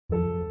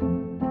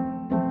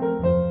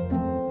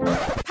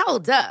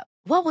Hold up.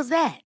 What was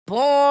that?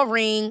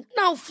 Boring.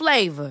 No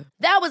flavor.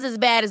 That was as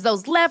bad as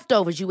those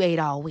leftovers you ate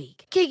all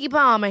week. Keke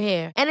Palmer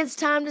here, and it's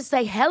time to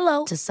say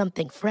hello to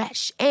something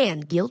fresh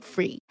and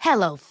guilt-free.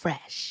 Hello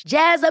Fresh.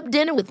 Jazz up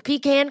dinner with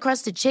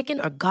pecan-crusted chicken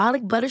or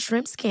garlic butter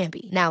shrimp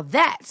scampi. Now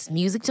that's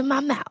music to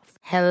my mouth.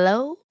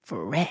 Hello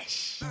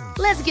Fresh.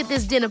 Let's get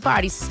this dinner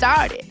party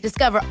started.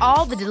 Discover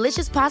all the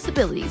delicious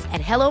possibilities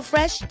at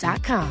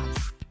hellofresh.com.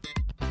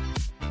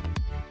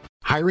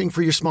 Hiring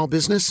for your small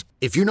business?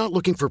 If you're not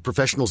looking for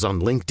professionals on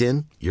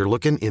LinkedIn, you're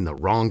looking in the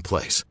wrong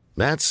place.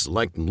 That's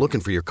like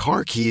looking for your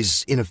car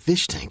keys in a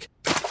fish tank.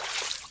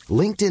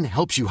 LinkedIn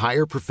helps you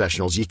hire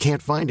professionals you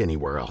can't find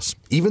anywhere else,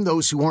 even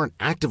those who aren't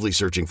actively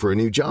searching for a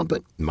new job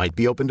but might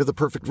be open to the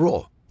perfect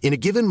role. In a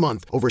given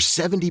month, over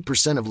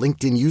 70% of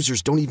LinkedIn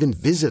users don't even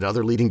visit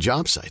other leading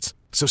job sites.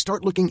 So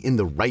start looking in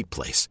the right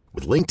place.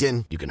 With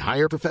LinkedIn, you can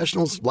hire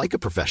professionals like a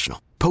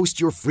professional.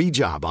 Post your free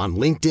job on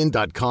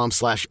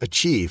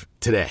linkedin.com/achieve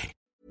today.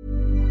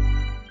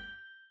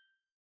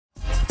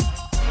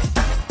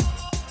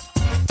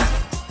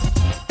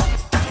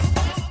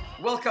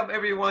 Welcome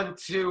everyone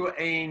to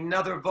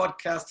another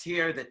podcast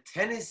here, the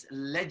Tennis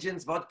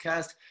Legends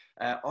podcast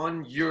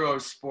on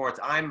Eurosport.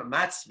 I'm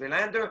Mats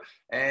Wilander,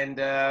 and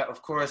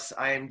of course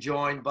I am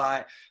joined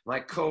by my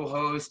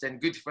co-host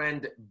and good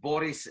friend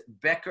Boris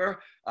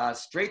Becker,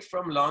 straight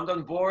from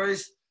London.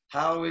 Boris,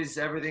 how is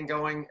everything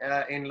going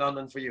in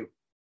London for you?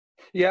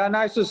 Yeah,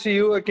 nice to see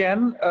you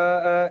again.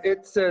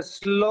 It's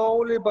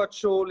slowly but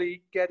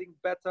surely getting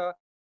better.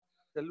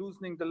 They're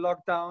loosening the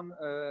lockdown.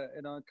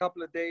 In a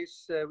couple of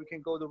days, we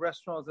can go to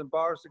restaurants and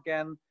bars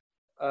again.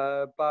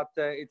 But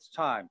it's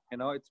time.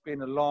 It's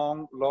been a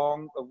long,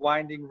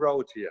 winding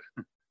road here.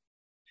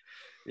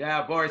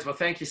 Yeah, Boris, well,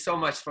 thank you so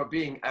much for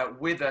being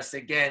with us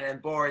again.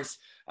 And Boris,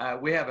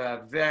 we have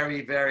a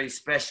very, very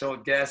special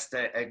guest,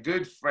 a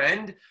good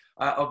friend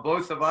of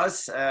both of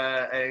us,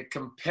 a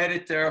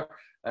competitor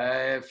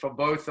for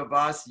both of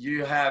us.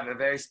 You have a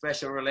very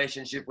special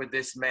relationship with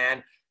this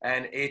man.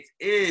 And it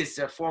is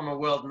a former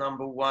world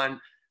number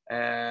one,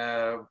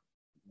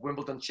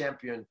 Wimbledon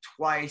champion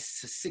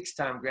twice, a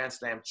six-time Grand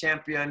Slam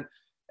champion,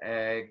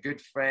 a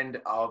good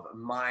friend of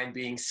mine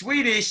being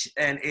Swedish,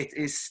 and it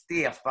is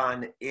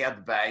Stefan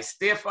Edberg.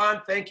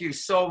 Stefan, thank you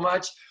so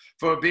much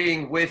for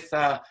being with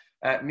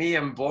me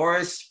and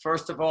Boris.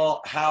 First of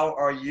all, how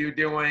are you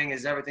doing?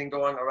 Is everything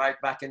going all right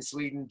back in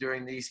Sweden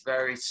during these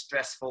very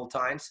stressful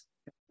times?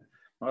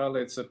 Well,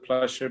 it's a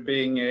pleasure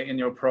being in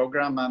your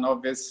program. And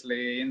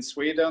obviously in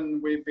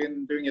Sweden, we've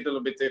been doing it a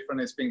little bit different.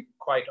 It's been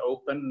quite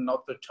open,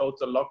 not the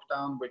total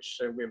lockdown,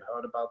 which we've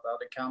heard about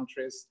other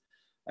countries.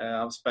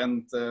 I've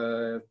spent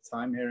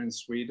time here in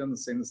Sweden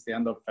since the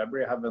end of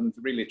February. I haven't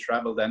really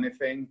traveled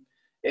anything.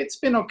 It's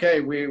been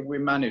okay. We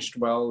managed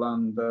well,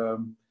 and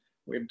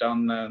we've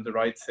done the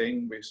right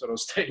thing. We sort of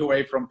stayed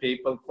away from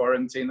people,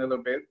 quarantine a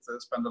little bit,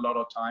 spend a lot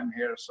of time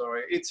here. So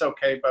it's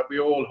okay, but we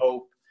all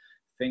hope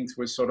things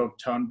will sort of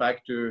turn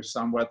back to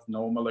somewhat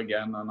normal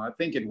again. And I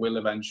think it will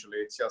eventually.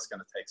 It's just going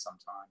to take some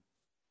time.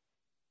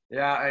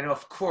 Yeah, and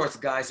of course,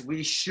 guys,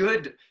 we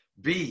should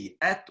be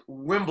at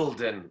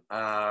Wimbledon.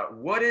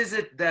 What is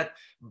it that,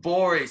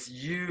 Boris,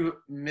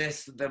 you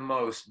miss the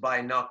most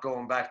by not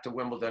going back to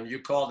Wimbledon? You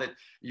called it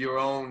your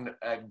own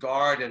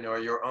garden or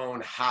your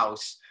own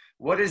house.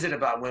 What is it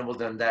about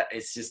Wimbledon that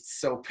it's just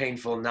so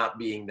painful not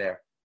being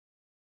there?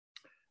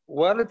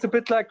 Well, it's a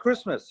bit like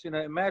Christmas.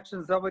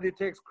 Imagine somebody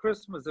takes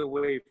Christmas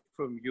away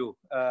from you.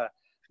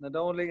 Not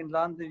only in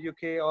London,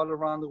 UK, all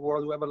around the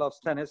world, whoever loves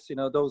tennis,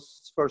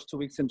 those first 2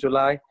 weeks in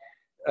July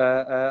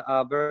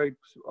are very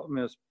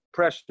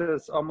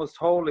precious, almost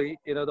holy.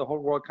 The whole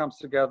world comes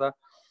together,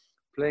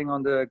 playing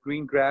on the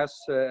green grass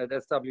at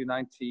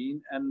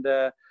SW19. And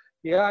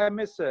yeah, I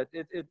miss it.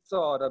 It's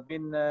odd. I've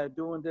been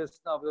doing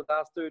this now for the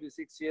last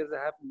 36 years. I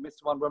haven't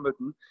missed one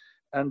Wimbledon.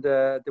 And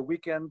the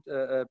weekend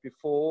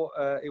before,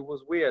 it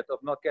was weird of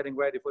not getting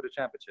ready for the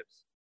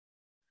championships.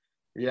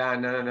 Yeah,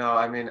 no.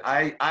 I mean,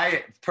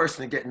 I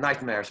personally get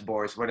nightmares,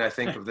 Boris, when I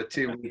think of the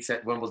 2 weeks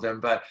at Wimbledon.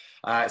 But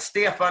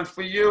Stefan,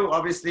 for you,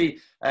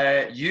 obviously,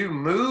 you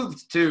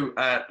moved to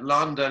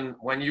London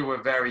when you were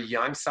very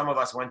young. Some of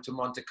us went to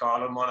Monte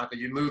Carlo, Monaco.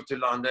 You moved to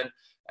London.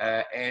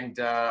 And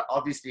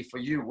obviously for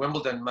you,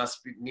 Wimbledon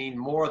must mean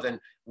more than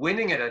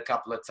winning it a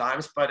couple of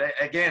times. But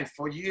again,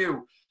 for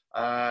you,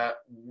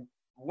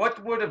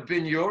 what would have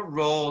been your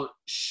role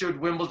should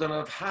Wimbledon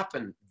have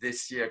happened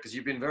this year? Because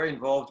you've been very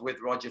involved with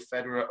Roger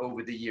Federer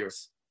over the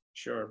years.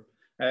 Sure.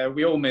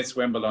 We all miss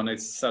Wimbledon.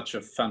 It's such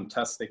a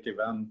fantastic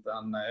event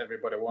and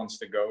everybody wants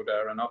to go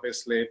there. And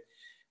obviously,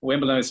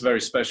 Wimbledon is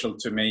very special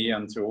to me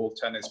and to all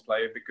tennis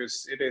players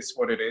because it is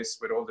what it is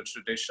with all the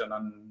tradition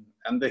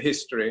and the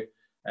history.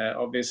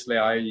 Obviously,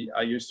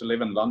 I used to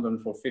live in London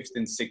for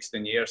 15,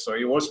 16 years. So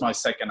it was my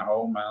second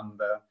home and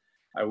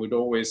I would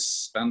always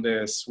spend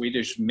the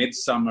Swedish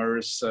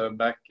midsummers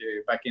back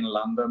in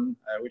London,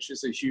 which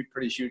is a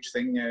pretty huge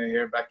thing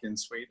here back in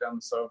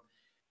Sweden. So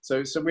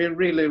we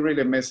really,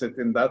 really miss it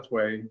in that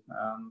way.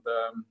 And,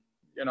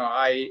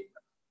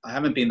 I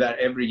haven't been there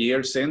every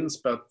year since,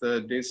 but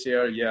this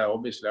year, yeah,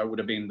 obviously I would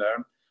have been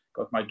there.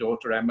 got my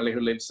daughter Emily,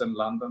 who lives in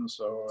London.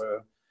 So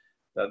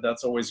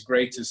that's always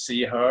great to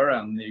see her,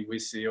 and we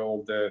see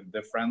all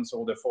the friends,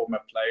 all the former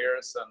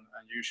players,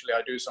 and usually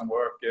I do some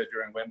work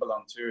during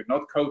Wimbledon too.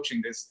 Not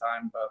coaching this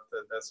time, but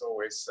there's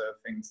always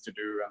things to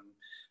do, and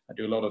I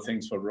do a lot of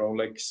things for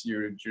Rolex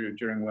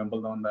during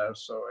Wimbledon there.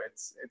 So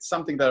it's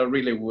something that I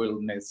really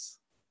will miss.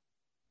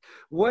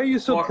 Were you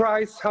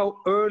surprised how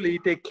early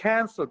they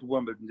cancelled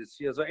Wimbledon this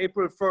year? So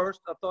April 1st,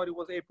 I thought it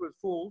was April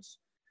Fool's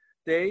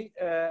Day,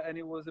 and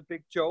it was a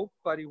big joke,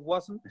 but it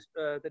wasn't,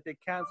 that they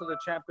canceled the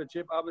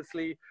championship.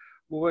 Obviously,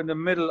 we were in the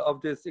middle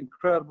of this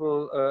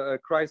incredible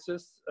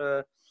crisis.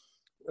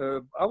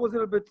 I was a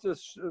little bit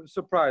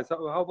surprised.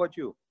 How about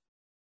you?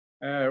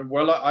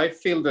 Well, I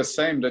feel the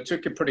same. They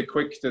took a pretty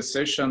quick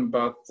decision,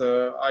 but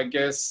I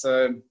guess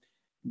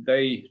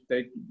they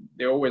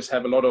always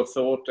have a lot of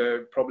thought,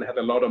 probably had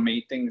a lot of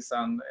meetings,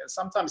 and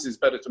sometimes it's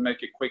better to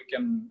make a quick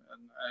and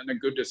a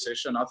good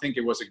decision. I think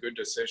it was a good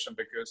decision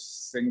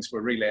because things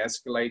were really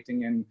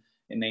escalating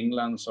in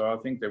England, so I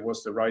think that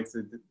was the right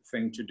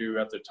thing to do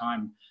at the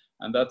time,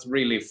 and that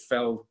really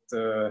felt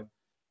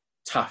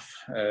tough,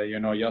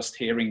 just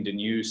hearing the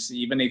news,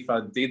 even if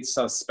I did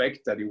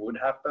suspect that it would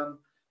happen.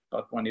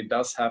 But when it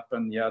does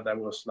happen, that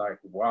was like,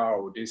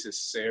 wow, this is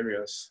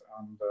serious.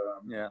 And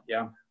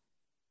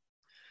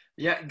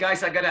Yeah,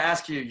 guys, I got to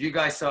ask you, you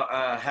guys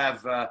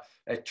have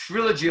a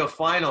trilogy of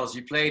finals.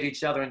 You played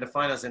each other in the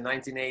finals in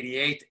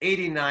 1988,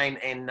 89,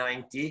 and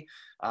 90.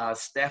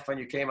 Stefan,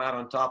 you came out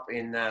on top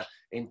in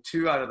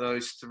 2 out of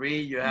those 3.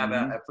 You have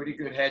a pretty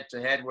good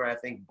head-to-head where I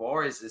think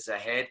Boris is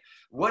ahead.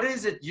 What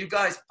is it? You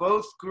guys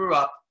both grew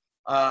up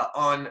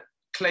on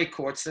clay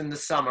courts in the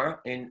summer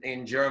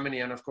in Germany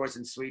and, of course,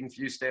 in Sweden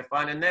for you,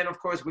 Stefan. And then, of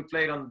course, we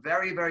played on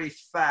very, very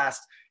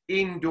fast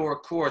indoor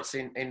courts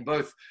in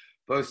both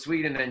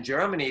Sweden and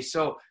Germany.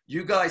 So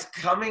you guys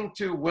coming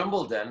to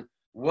Wimbledon,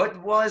 what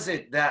was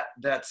it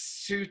that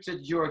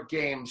suited your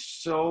game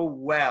so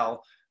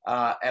well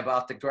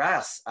about the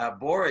grass?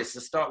 Boris,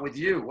 to start with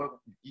you.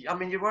 I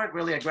mean, you weren't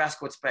really a grass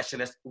court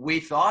specialist, we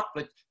thought,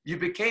 but you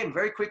became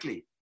very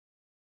quickly.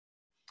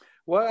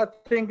 Well, I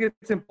think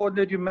it's important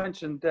that you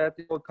mentioned that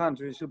in all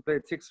countries you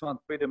played 6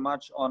 months pretty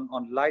much on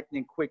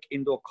lightning quick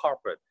indoor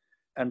carpet.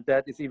 And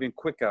that is even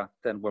quicker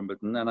than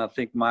Wimbledon. And I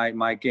think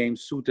my game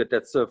suited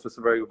that surface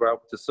very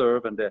well, the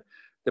serve and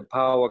the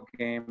power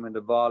game and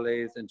the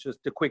volleys and just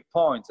the quick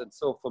points. And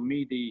so for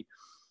me,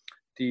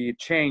 the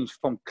change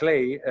from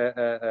clay,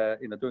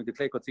 during the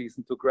clay court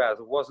season to grass,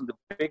 it wasn't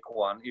a big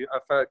one. I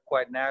felt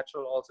quite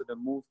natural. Also, the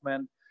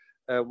movement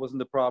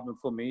wasn't a problem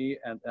for me.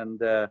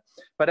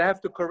 But I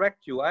have to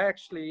correct you. I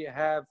actually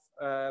have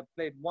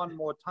played one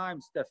more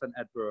time, Stefan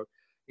Edberg,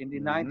 in the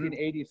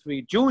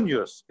 1983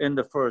 juniors in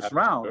the first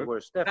round, where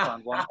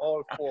Stefan won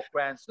all 4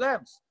 Grand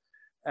Slams.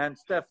 And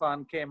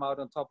Stefan came out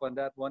on top on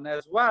that one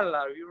as well.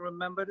 You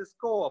remember the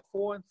score,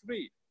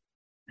 4-3.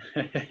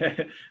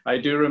 I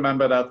do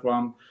remember that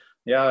one.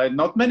 Yeah,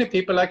 not many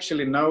people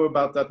actually know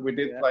about that. We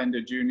did play in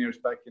the juniors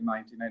back in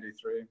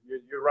 1983.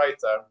 You're right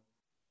there.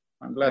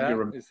 I'm glad you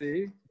remember. You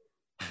see?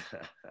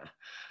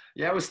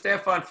 Well,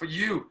 Stefan, for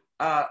you,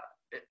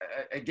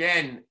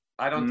 again,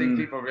 I don't think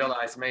people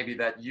realize maybe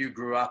that you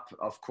grew up,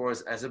 of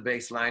course, as a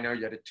baseliner.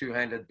 You had a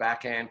 2-handed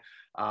backhand,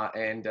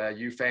 and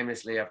you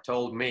famously have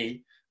told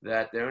me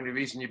that the only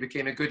reason you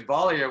became a good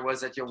volleyer was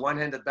that your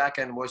one-handed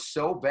backhand was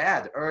so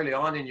bad early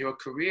on in your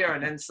career,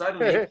 and then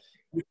suddenly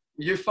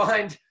you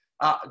find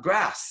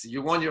grass.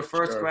 You won your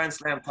first Grand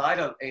Slam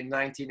title in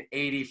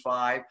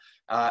 1985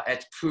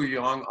 at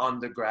Kooyong on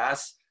the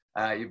grass.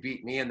 You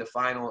beat me in the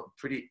final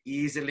pretty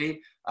easily,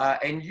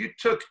 and you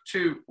took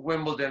to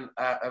Wimbledon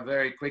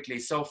very quickly.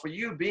 So for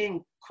you,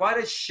 being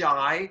quite a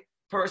shy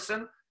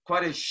person,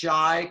 quite a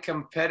shy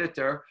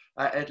competitor,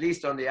 at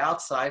least on the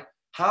outside,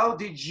 how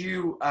did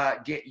you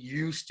get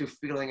used to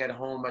feeling at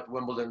home at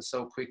Wimbledon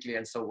so quickly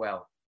and so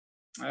well?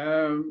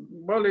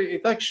 Well,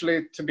 it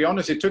actually, to be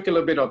honest, it took a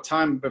little bit of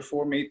time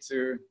before me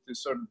to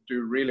sort of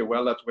do really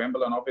well at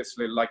Wimbledon.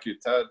 Obviously, like you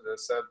said,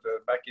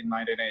 back in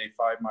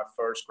 1985, my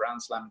first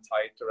Grand Slam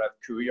title at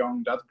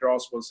Kooyong, that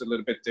grass was a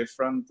little bit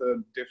different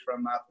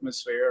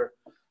atmosphere.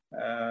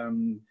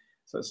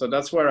 So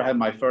that's where I had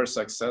my first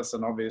success.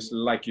 And obviously,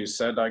 like you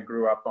said, I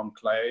grew up on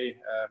clay,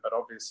 but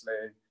obviously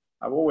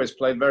I've always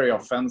played very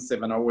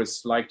offensive and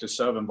always liked to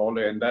serve and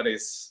volley, and that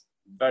is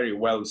very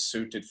well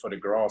suited for the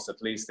grass,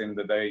 at least in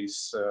the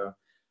days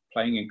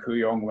playing in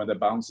Kooyong when the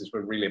bounces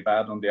were really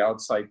bad on the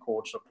outside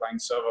court. So playing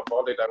serve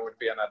volley, that would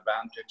be an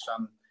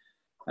advantage.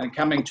 And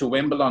coming to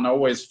Wimbledon, I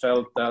always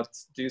felt that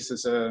this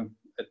is a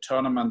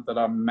tournament that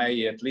I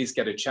may at least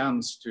get a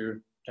chance to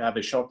have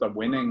a shot at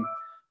winning.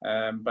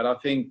 But I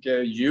think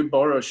you,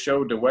 Boris,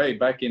 showed the way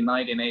back in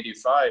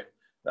 1985.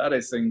 That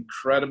is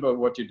incredible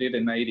what you did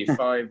in 85.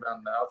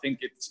 And I think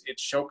it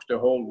shocked the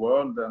whole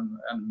world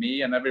and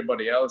me and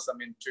everybody else. I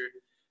mean,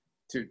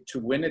 to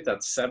win it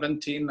at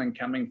 17 and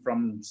coming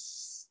from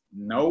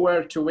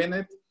nowhere to win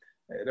it,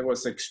 it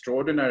was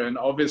extraordinary. And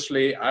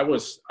obviously I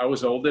was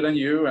older than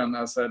you. And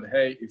I said,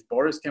 hey, if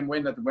Boris can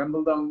win at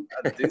Wimbledon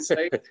at this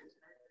age,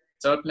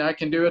 certainly I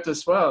can do it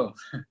as well.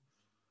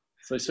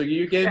 So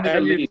you gave me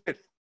the lead.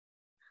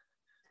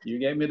 You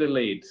gave me the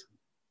lead.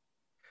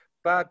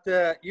 But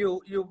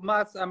you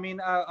must, I mean,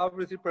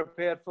 obviously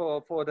prepared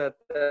for that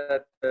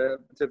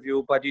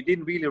interview, but you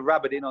didn't really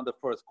rub it in on the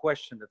first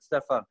question that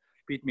Stefan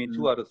beat me in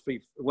 2 out of 3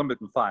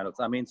 Wimbledon finals.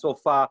 I mean, so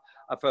far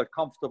I felt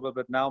comfortable,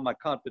 but now my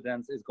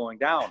confidence is going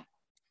down.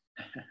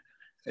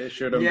 It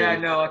should have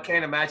been. No, I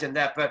can't imagine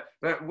that. But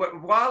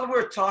while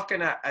we're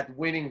talking at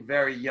winning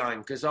very young,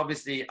 because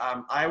obviously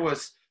I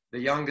was the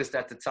youngest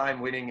at the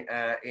time, winning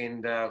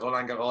in the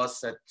Roland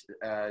Garros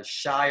at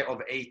shy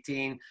of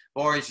 18.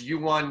 Boris, you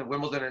won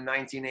Wimbledon in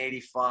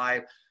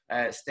 1985.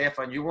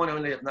 Stefan, you won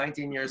only at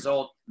 19 years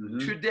old. Mm-hmm.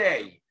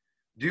 Today,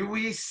 do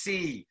we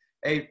see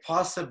a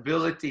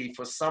possibility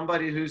for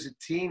somebody who's a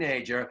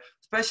teenager,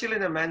 especially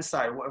in the men's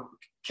side?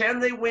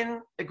 Can they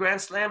win a Grand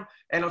Slam?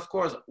 And of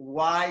course,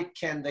 why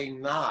can they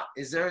not?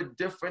 Is there a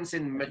difference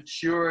in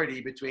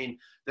maturity between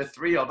the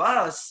three of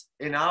us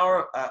in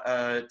our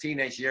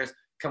teenage years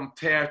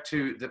compared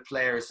to the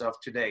players of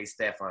today,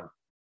 Stefan?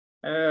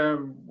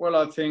 Well,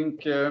 I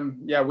think,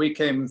 we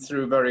came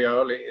through very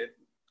early.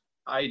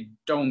 I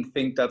don't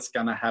think that's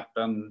going to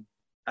happen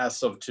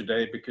as of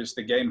today because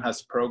the game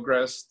has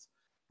progressed.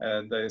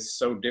 They're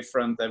so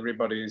different.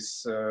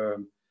 Everybody's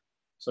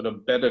sort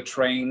of better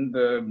trained,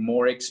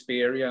 more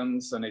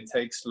experience, and it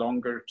takes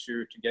longer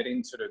to get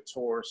into the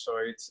tour. So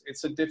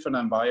it's a different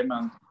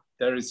environment.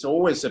 There is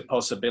always a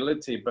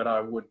possibility, but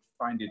I would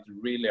find it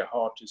really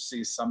hard to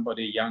see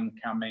somebody young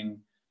coming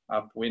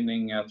up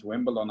winning at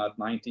Wimbledon at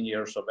 19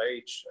 years of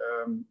age.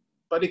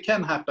 But it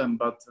can happen,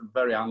 but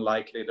very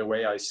unlikely the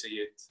way I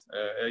see it.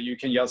 You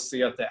can just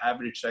see at the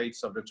average age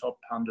of the top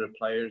 100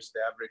 players, the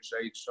average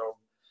age of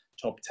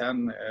top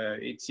 10,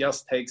 it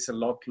just takes a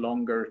lot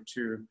longer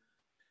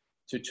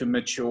to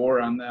mature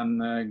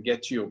and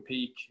get to your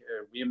peak.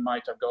 We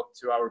might have got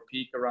to our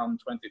peak around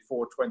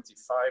 24,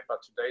 25,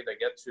 but today they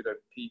get to the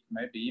peak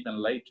maybe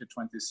even late to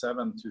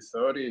 27 to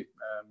 30,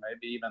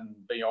 maybe even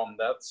beyond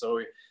that. So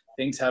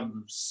things have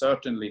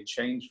certainly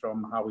changed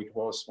from how it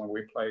was when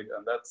we played.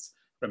 And that's,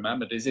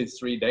 remember, this is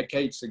 3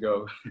 decades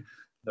ago,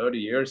 30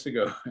 years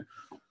ago.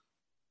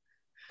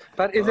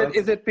 But is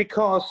it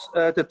because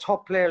the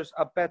top players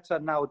are better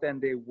now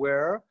than they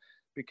were?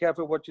 Be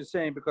careful what you're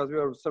saying, because we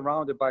are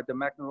surrounded by the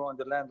McEnroe and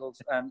the Lendls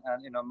and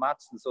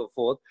Mats and so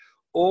forth.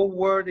 Or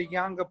were the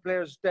younger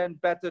players then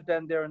better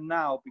than they're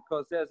now?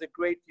 Because there's a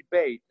great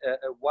debate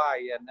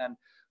why.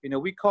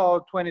 And we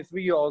call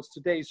 23-year-olds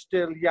today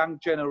still young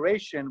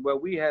generation, where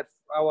we had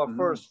our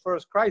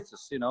first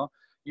crisis.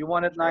 You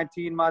won at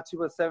 19, Mats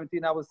was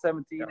 17, I was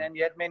 17, and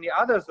you had many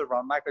others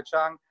around. Michael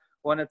Chang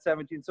won at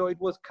 17. So it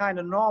was kind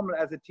of normal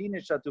as a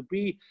teenager to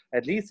be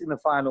at least in the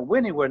final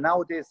winning, where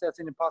nowadays that's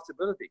an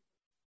impossibility.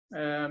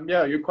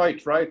 You're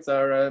quite right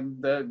there.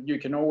 You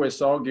can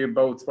always argue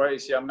both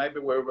ways. Yeah, maybe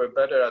we were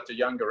better at a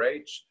younger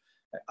age.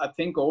 I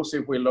think also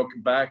if we look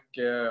back,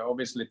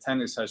 obviously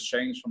tennis has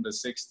changed from the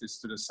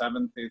 60s to the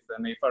 70s.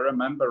 And if I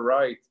remember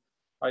right,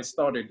 I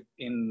started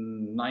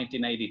in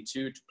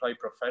 1982 to play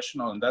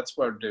professional, and that's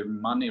where the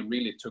money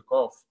really took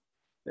off.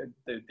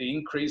 The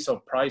increase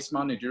of prize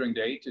money during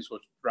the 80s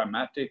was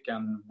dramatic.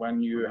 And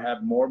when you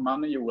have more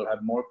money, you will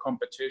have more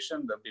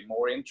competition. There'll be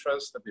more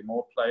interest, there'll be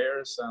more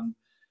players, and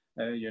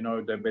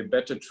they'll be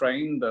better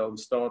trained, they'll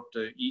start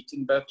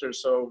eating better.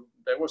 So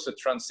there was a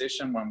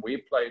transition when we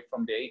played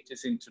from the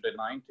 80s into the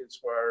 90s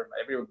where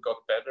everyone got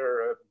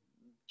better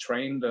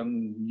trained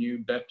and knew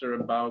better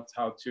about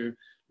how to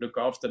look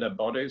after their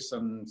bodies.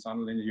 And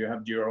suddenly you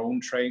have your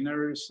own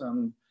trainers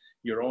and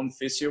your own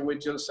physio,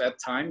 which is at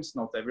times,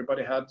 not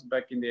everybody had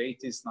back in the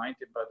 80s,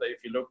 90s. But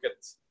if you look at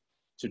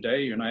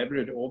today,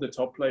 all the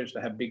top players,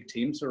 they have big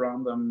teams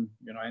around them,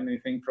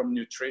 anything from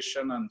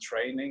nutrition and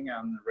training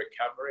and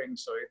recovering.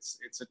 So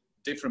it's a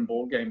different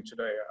ball game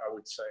today, I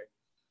would say.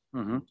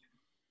 Mm-hmm.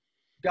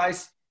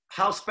 Guys,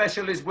 how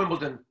special is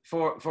Wimbledon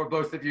for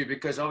both of you?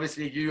 Because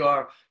obviously you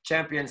are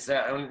champions,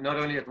 not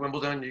only at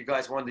Wimbledon, you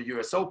guys won the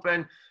US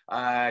Open,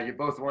 you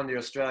both won the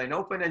Australian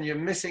Open, and you're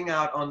missing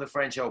out on the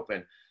French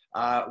Open.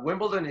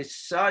 Wimbledon is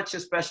such a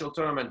special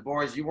tournament.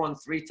 Boris, you won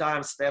 3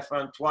 times,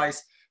 Stefan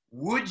twice.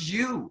 Would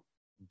you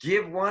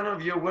give one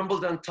of your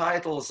Wimbledon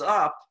titles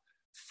up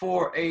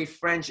for a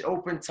French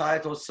Open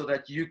title so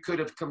that you could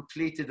have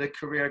completed the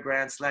career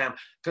Grand Slam?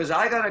 Because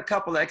I got a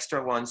couple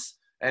extra ones,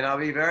 and I'll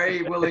be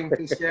very willing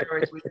to share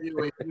it with you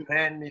if you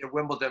hand me a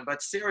Wimbledon.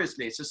 But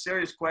seriously, it's a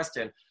serious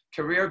question.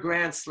 Career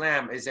Grand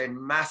Slam is a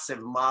massive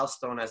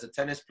milestone as a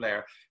tennis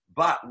player,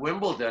 but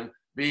Wimbledon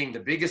being the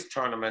biggest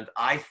tournament,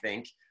 I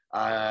think,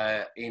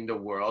 in the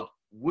world,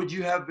 would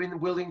you have been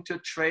willing to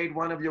trade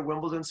one of your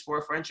Wimbledons for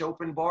a French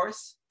Open,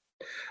 Boris?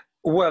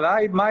 Well,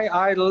 my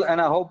idol,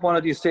 and I hope one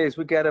of these days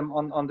we get him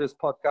on this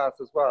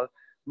podcast as well.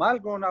 My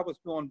growing up was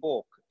Bjorn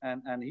Borg,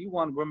 and he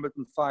won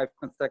Wimbledon 5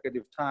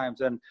 consecutive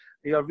times. And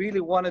I really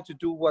wanted to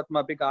do what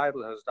my big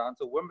idol has done.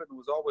 So Wimbledon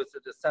was always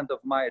at the center of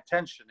my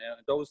attention.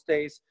 In those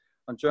days,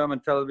 on German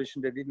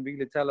television, they didn't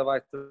really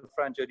televise the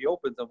French or the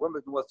Opens, and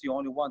Wimbledon was the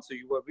only one. So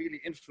you were really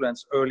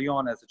influenced early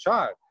on as a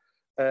child.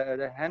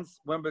 Hence,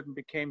 Wimbledon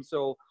became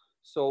so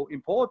so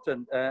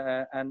important.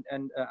 And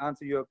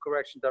answer your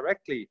correction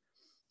directly.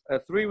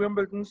 3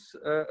 Wimbledons,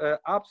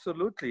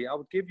 absolutely. I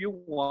would give you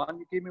one.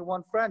 You give me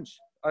 1 French.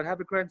 I'd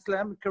have a Grand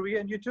Slam career,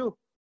 and you too.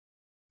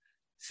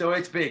 So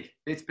it's big.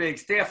 It's big.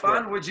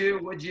 Stefan, would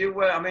you?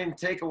 I mean,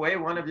 take away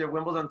one of your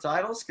Wimbledon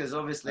titles, because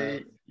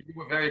obviously you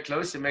were very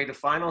close. You made the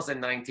finals in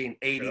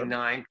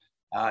 1989.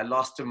 Sure.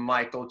 Lost to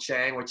Michael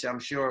Chang, which I'm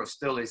sure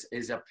still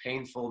is a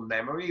painful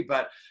memory.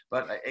 But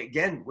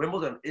again,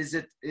 Wimbledon, is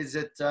it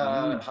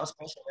how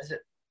special is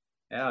it?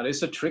 Yeah,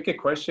 it's a tricky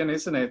question,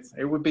 isn't it?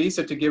 It would be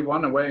easier to give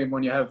one away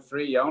when you have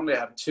 3. I only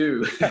have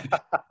 2.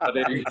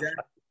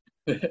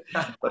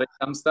 But it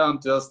comes down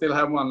to I still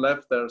have 1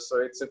 left there,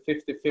 so it's a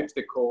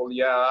 50-50 call.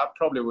 Yeah, I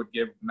probably would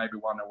give maybe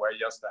 1 away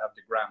just to have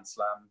the Grand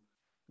Slam,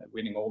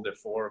 winning all the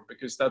 4,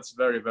 because that's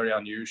very, very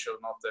unusual.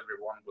 Not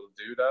everyone will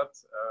do that.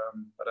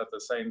 But at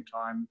the same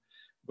time,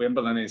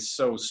 Wimbledon is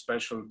so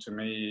special to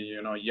me.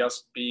 You know,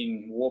 just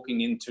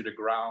walking into the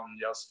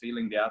ground, just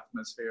feeling the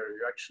atmosphere.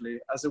 You actually,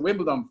 as a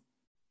Wimbledon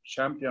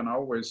champion, I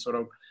always sort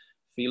of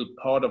feel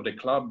part of the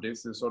club.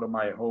 This is sort of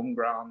my home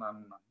ground,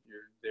 and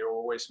they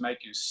always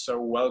make you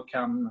so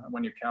welcome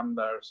when you come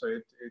there. So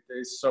it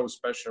is so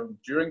special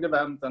during the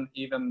event, and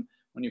even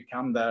when you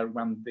come there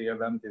when the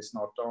event is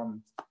not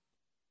on.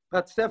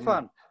 But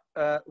Stefan,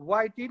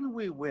 why didn't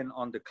we win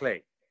on the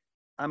clay?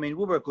 I mean,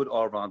 we were good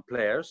all-round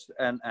players,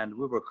 and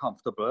we were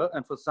comfortable.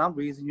 And for some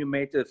reason, you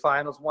made the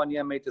finals 1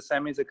 year, made the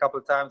semis a couple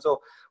of times.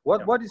 So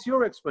what is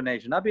your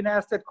explanation? I've been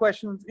asked that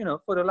question,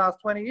 for the last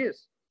 20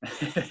 years.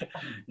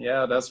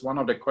 Yeah, that's one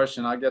of the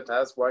questions I get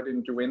asked. Why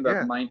didn't you win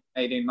that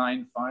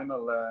 1989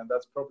 final?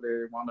 That's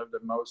probably one of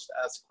the most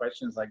asked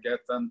questions I get.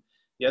 And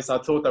yes, I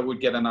thought I would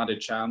get another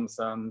chance.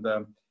 And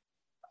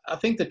I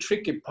think the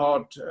tricky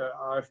part,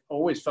 I've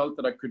always felt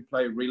that I could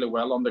play really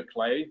well on the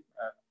clay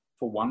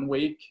for 1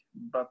 week,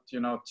 but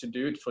to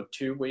do it for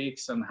 2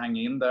 weeks and hang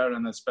in there,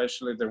 and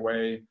especially the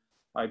way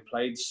I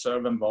played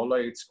serve and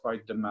volley, it's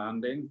quite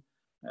demanding.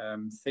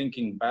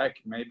 Thinking back,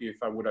 maybe if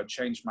I would have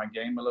changed my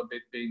game a little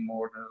bit, being a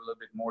little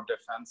bit more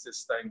defensive,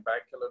 staying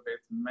back a little bit,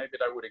 maybe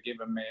that would have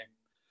given me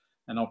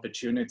an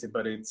opportunity.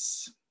 But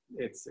it's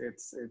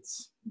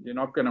you're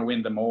not going to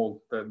win them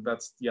all.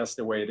 That's just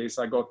the way it is.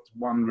 I got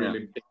one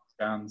really big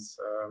chance,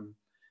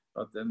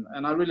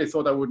 and I really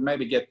thought I would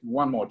maybe get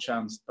 1 more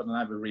chance, but I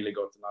never really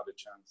got another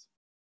chance.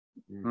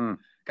 Mm.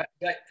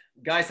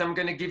 Guys, I'm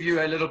going to give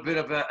you a little bit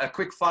of a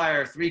quick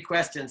fire 3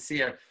 questions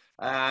here.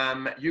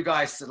 You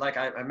guys, like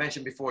I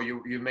mentioned before,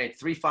 you made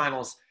 3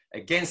 finals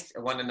against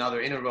one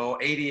another in a row,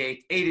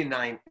 88,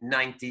 89,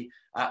 90.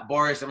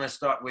 Boris, I'm going to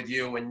start with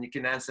you, and you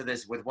can answer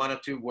this with 1 or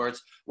 2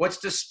 words. What's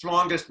the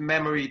strongest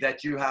memory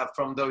that you have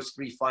from those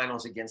 3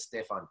 finals against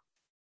Stefan?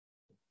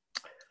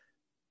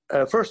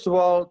 First of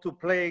all, to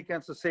play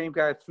against the same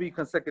guy 3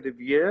 consecutive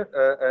years,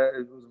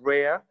 it was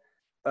rare.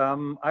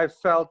 I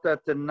felt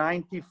that the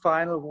 90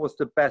 final was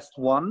the best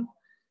one.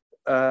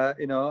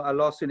 I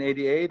lost in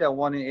 88, I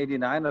won in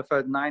 89. I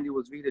felt 90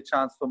 was really a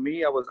chance for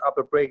me. I was up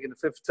a break in the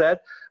 5th set,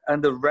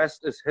 and the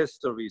rest is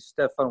history.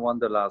 Stefan won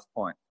the last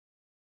point.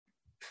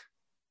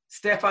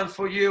 Stefan,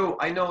 for you,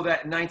 I know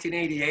that in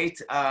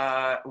 1988,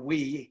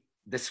 we,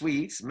 the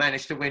Swedes,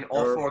 managed to win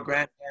all 4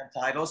 Grand Slam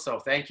titles. So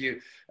thank you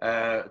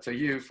to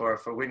you for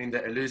winning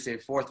the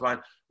elusive 4th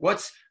one.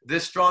 What's the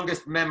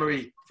strongest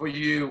memory for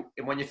you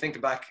when you think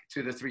back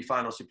to the 3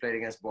 finals you played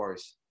against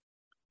Boris?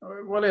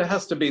 Well, it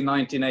has to be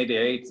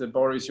 1988.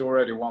 Boris, you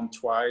already won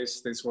twice.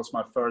 This was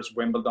my first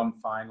Wimbledon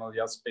final,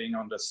 just being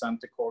on the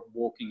center court,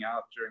 walking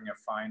out during a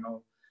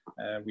final.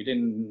 We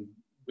didn't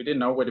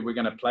know whether we were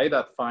going to play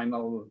that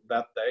final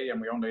that day,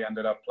 and we only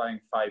ended up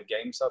playing 5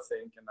 games, I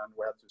think, and then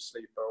we had to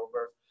sleep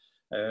over.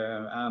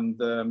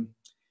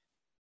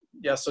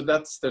 So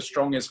that's the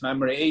strongest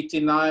memory.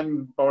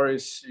 89,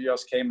 Boris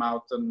just came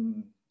out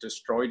and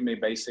destroyed me,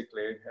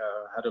 basically.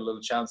 Had a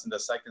little chance in the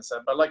 2nd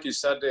set. But like you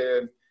said,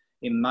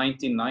 in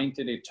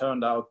 1990, it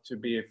turned out to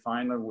be a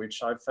final,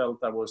 which I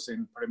felt I was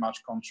in pretty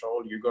much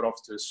control. You got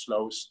off to a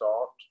slow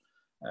start.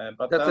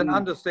 But that's an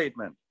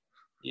understatement.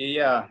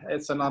 Yeah,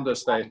 it's an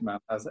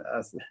understatement.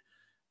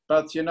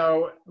 But,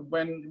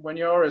 when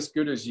you're as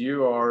good as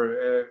you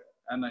are,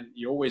 and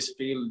you always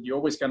feel you're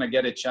always going to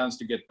get a chance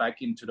to get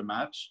back into the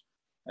match.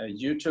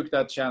 You took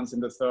that chance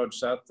in the 3rd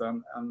set,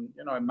 and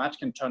a match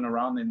can turn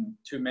around in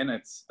 2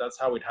 minutes. That's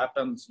how it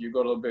happens. You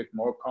got a little bit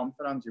more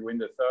confident. You win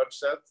the 3rd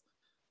set.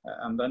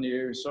 And then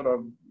you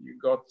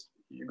got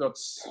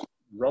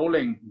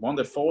rolling, won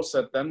the 4th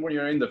set. Then when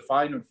you're in the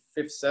final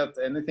 5th set,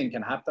 anything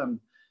can happen.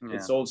 Yeah.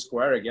 It's all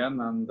square again.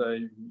 And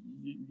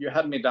you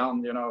had me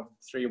down,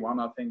 3-1,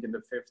 I think, in the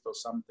 5th or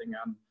something.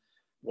 And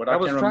what I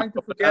was trying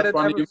to forget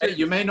it.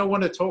 You may not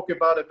want to talk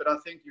about it, but I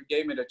think you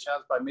gave me the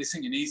chance by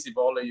missing an easy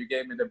volley. You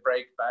gave me the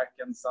break back,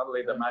 and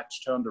suddenly the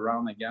match turned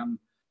around again.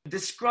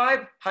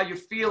 Describe how your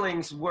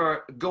feelings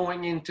were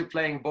going into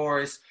playing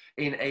Boris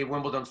in a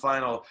Wimbledon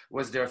final.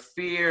 Was there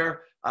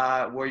fear?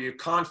 Were you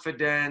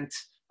confident?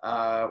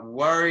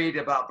 Worried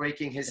about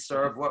breaking his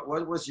serve?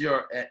 What was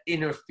your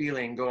inner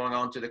feeling going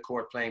onto the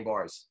court playing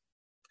Boris?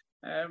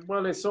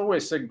 Well, it's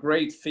always a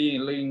great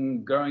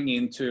feeling going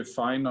into a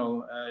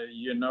final.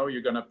 You know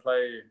you're going to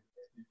play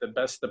the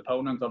best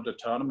opponent of the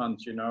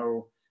tournament. You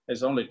know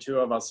there's only two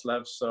of us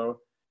left, so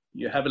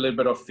you have a little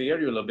bit of fear,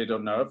 you're a little bit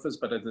of nervous,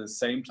 but at the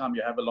same time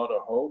you have a lot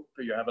of hope.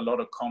 You have a lot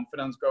of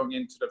confidence going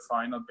into the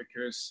final,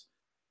 because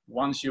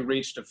once you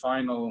reach the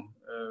final,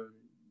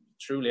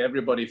 truly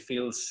everybody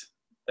feels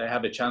they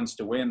have a chance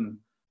to win.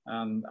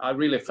 And I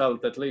really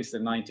felt, at least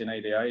in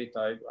 1988,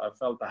 I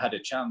felt I had a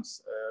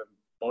chance.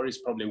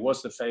 Boris probably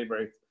was the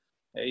favorite.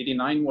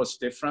 89 was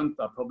different.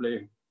 I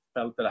probably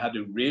felt that I had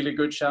a really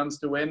good chance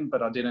to win,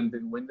 but I didn't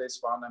win this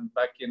one. And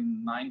back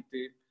in 90,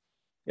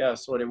 yeah,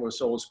 so it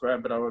was all square,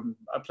 but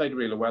I played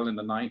really well in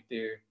the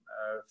 90,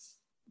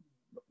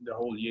 the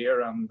whole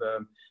year, and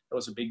it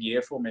was a big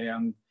year for me.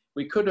 And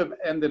we could have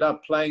ended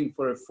up playing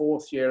for a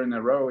fourth year in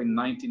a row in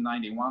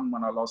 1991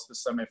 when I lost the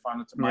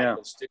semi-final to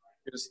Michael Stick,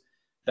 because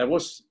that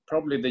was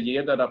probably the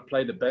year that I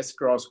played the best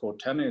grass court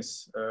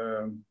tennis.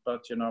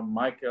 But, you know,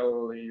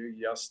 Michael, he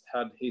just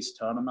had his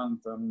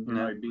tournament, and you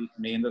know, he beat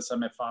me in the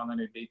semi-final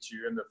and he beat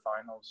you in the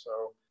final.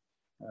 So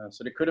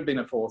there could have been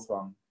a fourth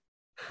one.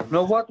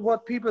 No,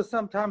 what people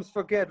sometimes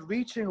forget,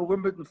 reaching a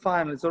Wimbledon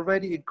final is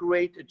already a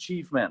great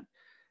achievement.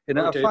 You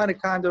know, I find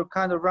it kind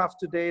of rough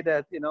today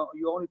that, you know,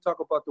 you only talk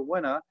about the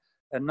winner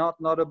and not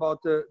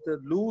about the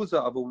loser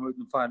of a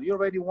Wimbledon final. You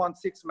already won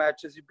 6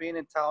 matches, you've been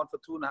in town for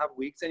 2.5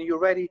 weeks, and you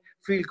already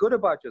feel good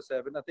about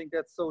yourself. And I think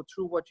that's so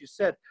true what you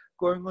said.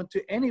 Going on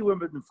to any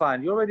Wimbledon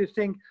final, you already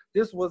think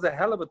this was a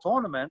hell of a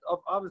tournament.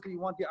 Obviously,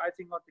 you want the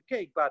icing on the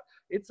cake, but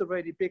it's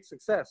already big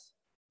success.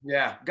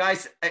 Yeah,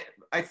 guys,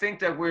 I think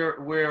that we're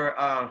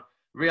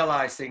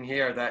realizing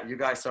here that you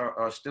guys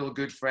are still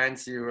good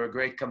friends. You are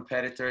great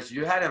competitors.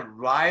 You had a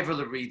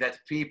rivalry that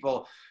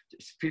people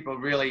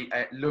really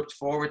looked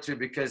forward to,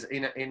 because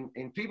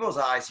in people's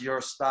eyes,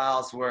 your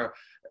styles were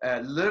a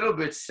little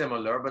bit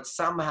similar, but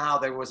somehow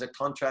there was a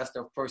contrast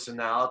of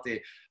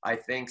personality, I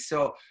think.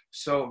 So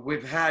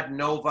we've had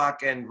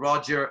Novak and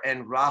Roger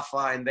and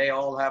Rafa, and they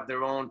all have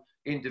their own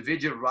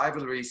individual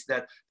rivalries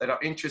that are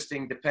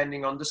interesting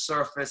depending on the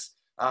surface.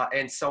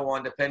 And so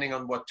on, depending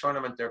on what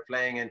tournament they're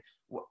playing. And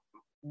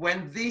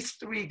when these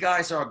 3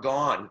 guys are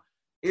gone,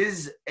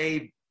 is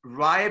a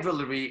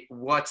rivalry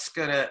what's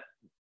going to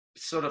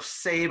sort of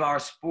save our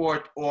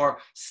sport or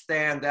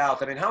stand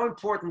out? I mean, how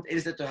important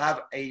is it to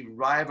have a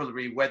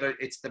rivalry, whether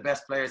it's the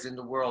best players in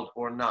the world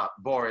or not?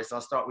 Boris,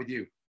 I'll start with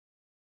you.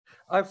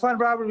 I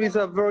find rivalries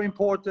are very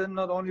important,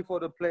 not only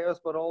for the players,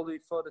 but also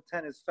for the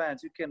tennis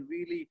fans. You can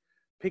really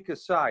pick a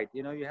side.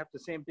 You know, you have the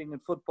same thing in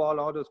football,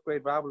 all those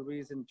great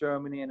rivalries in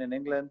Germany and in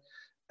England.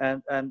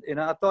 And you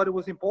know, I thought it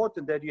was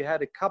important that you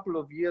had a couple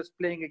of years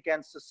playing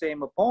against the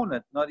same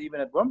opponent, not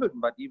even at Wimbledon,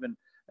 but even,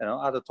 you know,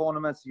 other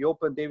tournaments, the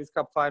Open, Davis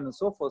Cup final, and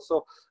so forth.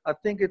 So I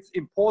think it's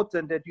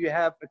important that you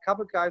have a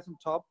couple of guys on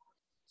top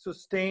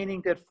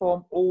sustaining that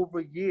form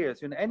over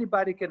years. You know,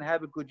 anybody can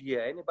have a good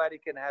year, anybody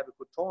can have a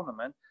good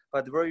tournament,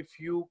 but very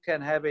few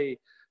can have a,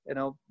 you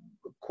know,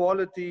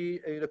 quality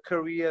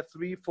career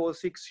 3, 4,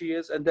 6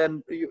 years, and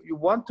then you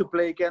want to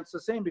play against the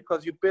same,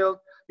 because you build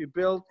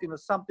you know,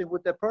 something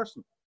with that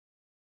person.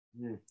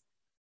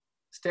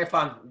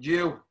 Stefan,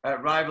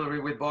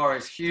 rivalry with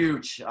Boris,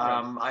 huge.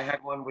 I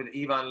had one with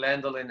Ivan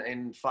Lendl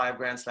in 5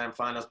 Grand Slam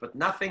finals, but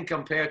nothing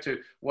compared to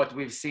what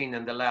we've seen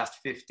in the last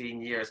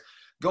 15 years.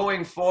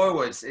 Going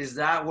forwards, is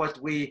that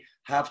what we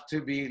have to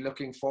be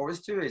looking forward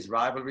to, is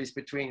rivalries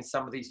between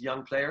some of these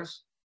young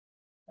players?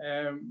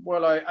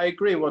 Well, I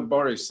agree what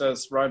Boris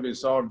says.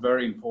 Rivalries are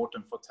very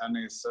important for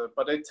tennis,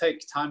 but they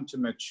take time to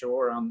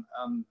mature. And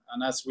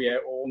as we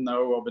all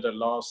know, over the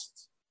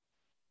last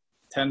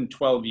 10,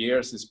 12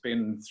 years, it's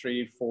been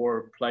 3,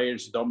 4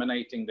 players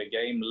dominating the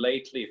game.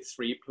 Lately,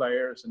 3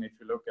 players. And if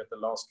you look at the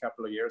last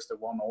couple of years, they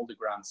won all the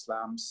Grand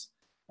Slams.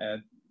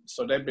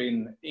 So they've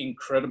been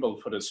incredible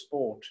for the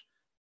sport.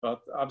 But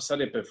I've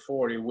said it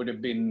before, it would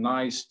have been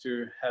nice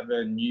to have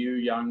a new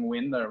young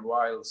winner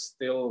while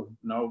still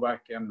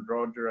Novak and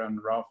Roger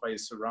and Rafa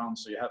is around.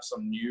 So you have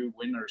some new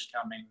winners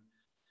coming,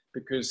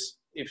 because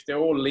if they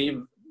all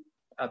leave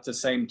at the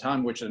same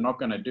time, which they're not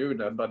going to do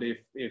that, but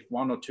if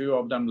 1 or 2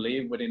 of them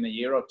leave within a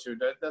year or 2,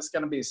 there's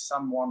going to be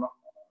somewhat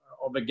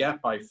of a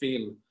gap, I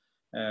feel.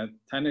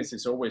 Tennis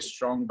is always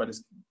strong, but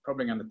it's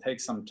probably going to take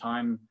some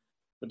time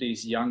for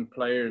these young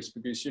players,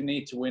 because you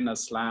need to win a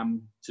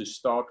slam to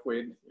start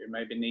with. You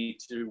maybe need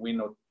to win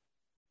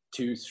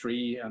 2,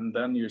 3, and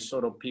then you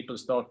sort of, people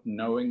start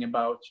knowing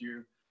about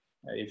you.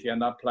 If you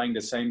end up playing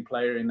the same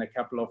player in a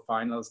couple of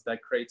finals,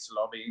 that creates a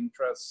lot of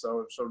interest.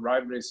 So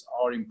rivalries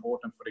are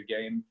important for the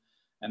game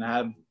and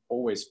have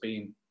always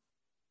been.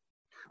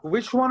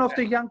 Which one of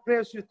the young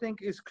players you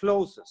think is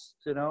closest?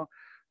 You know,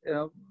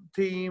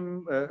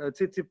 Thiem,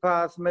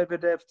 Tsitsipas,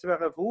 Medvedev,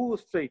 Zverev,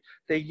 who's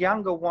the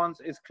younger ones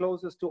is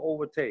closest to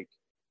overtake?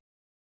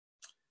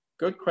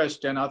 Good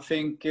question. I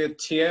think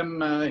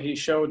Thiem, he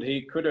showed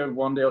he could have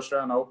won the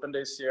Australian Open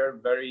this year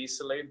very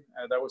easily.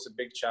 That was a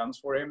big chance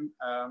for him.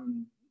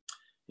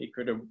 He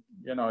could have,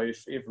 you know,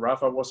 if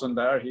Rafa wasn't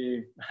there,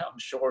 I'm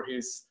sure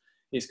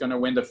he's going to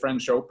win the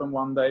French Open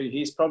one day.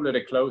 He's probably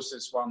the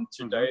closest one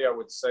today, I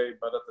would say.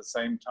 But at the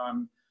same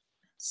time,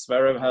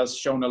 Zverev has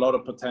shown a lot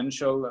of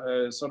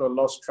potential, sort of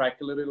lost track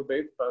a little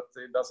bit, but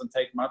it doesn't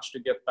take much to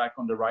get back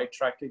on the right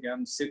track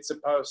again.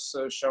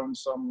 Tsitsipas shown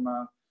some,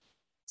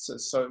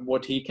 so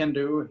what he can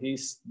do.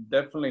 He's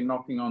definitely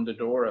knocking on the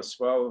door as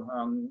well.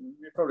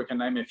 You probably can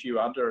name a few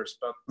others,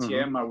 but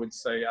Thiem, I would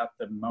say at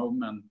the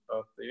moment,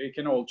 but it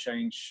can all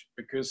change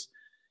because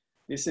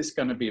this is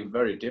going to be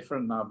very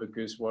different now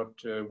because what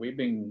we've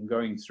been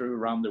going through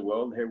around the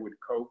world here with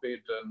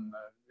COVID, and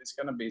it's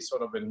going to be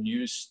sort of a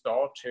new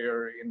start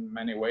here in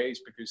many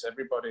ways because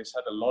everybody's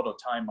had a lot of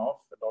time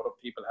off. A lot of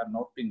people have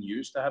not been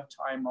used to have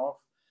time off.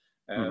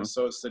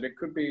 So there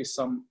could be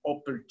some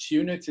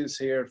opportunities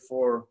here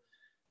for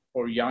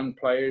young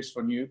players,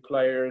 for new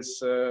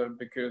players,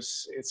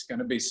 because it's going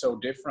to be so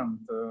different.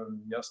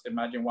 Just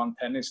imagine one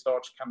tennis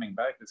starts coming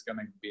back, there's going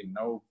to be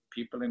no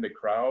people in the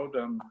crowd,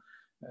 and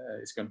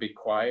it's going to be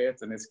quiet,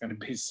 and it's going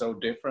to be so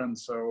different.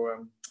 So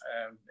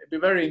it'd be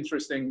very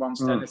interesting once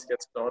tennis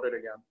gets started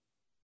again.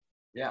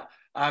 Yeah.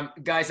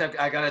 Guys,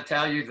 I got to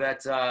tell you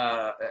that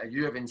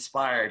you have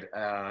inspired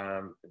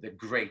the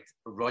great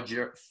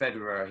Roger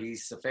Federer.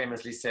 He's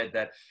famously said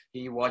that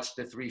he watched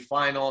the 3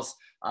 finals.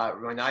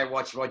 When I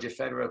watch Roger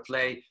Federer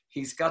play,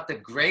 he's got the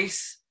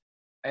grace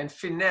and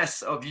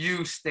finesse of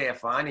you,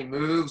 Stefan. He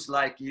moves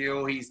like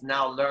you. He's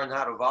now learned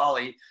how to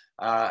volley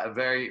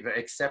very, very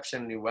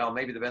exceptionally well,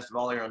 maybe the best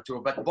volleyer on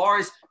tour. But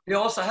Boris, he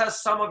also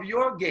has some of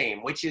your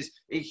game, which is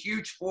a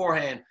huge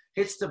forehand,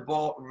 hits the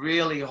ball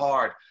really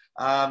hard.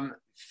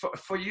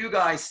 For you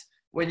guys,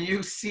 when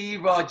you see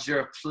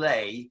Roger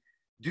play,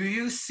 do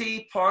you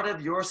see part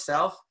of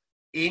yourself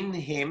in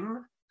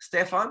him,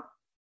 Stefan?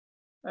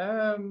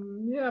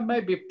 Yeah,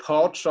 maybe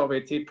parts of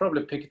it. He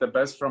probably picked the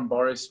best from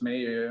Boris,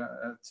 me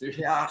too.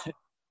 Yeah.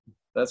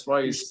 That's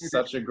why he's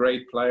such a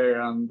great player.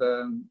 And,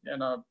 you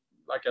know,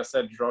 like I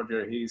said,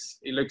 Roger, he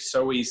looks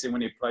so easy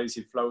when he plays.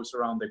 He flows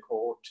around the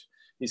court.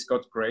 He's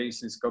got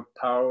grace, he's got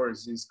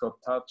powers, he's got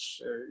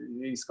touch.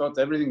 He's got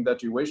everything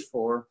that you wish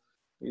for.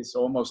 He's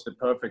almost the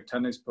perfect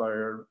tennis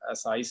player,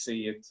 as I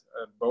see it,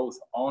 both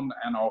on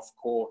and off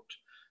court.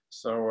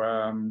 So,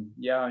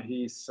 yeah,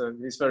 he's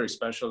very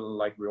special,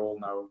 like we all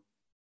know.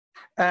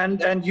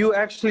 And you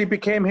actually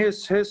became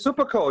his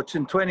super coach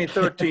in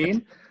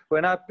 2013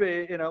 when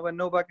when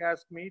Novak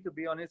asked me to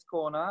be on his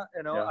corner.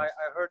 I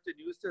heard the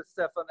news that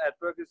Stefan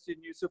Edberg is the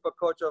new super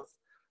coach of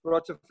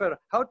Roger Federer.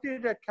 How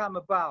did that come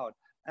about?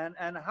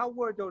 And how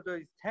were those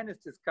tennis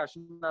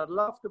discussions? I'd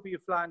love to be a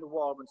fly on the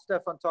wall when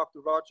Stefan talked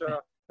to Roger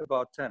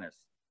about tennis.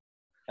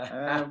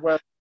 Well,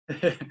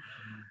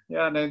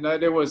 yeah, no,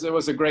 it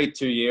was a great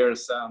 2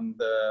 years, and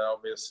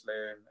obviously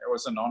it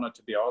was an honor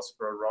to be asked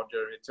for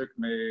Roger. It took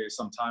me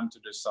some time to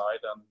decide,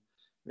 and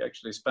we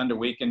actually spent a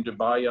week in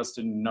Dubai just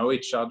to know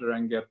each other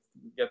and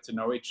get to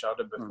know each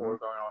other before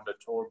going on the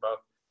tour. But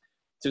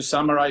to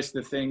summarize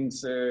the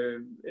things,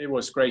 it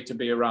was great to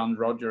be around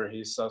Roger.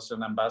 He's such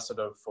an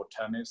ambassador for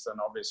tennis, and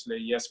obviously,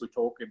 yes, we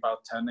talk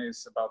about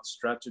tennis, about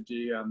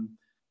strategy, and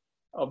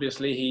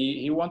obviously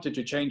he wanted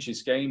to change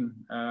his game,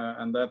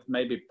 and that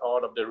may be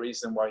part of the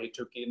reason why he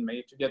took in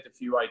me to get a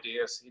few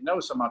ideas. He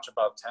knows so much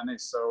about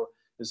tennis, so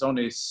there's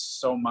only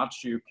so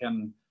much you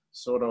can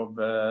sort of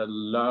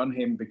learn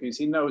him, because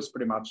he knows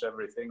pretty much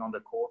everything on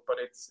the court. But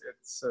it's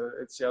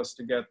just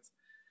to get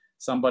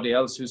somebody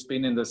else who's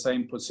been in the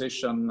same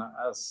position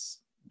as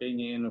being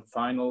in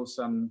finals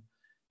and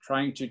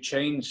trying to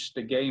change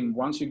the game.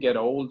 Once you get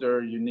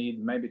older, you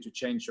need maybe to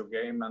change your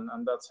game,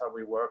 and that's how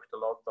we worked a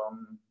lot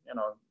on,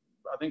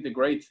 I think the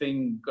great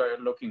thing,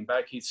 looking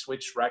back, he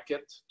switched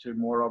racket to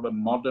more of a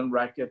modern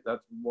racket.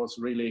 That was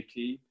really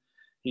key.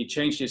 He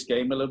changed his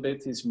game a little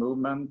bit, his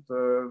movement,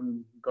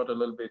 got a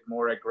little bit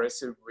more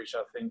aggressive, which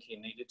I think he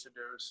needed to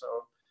do. So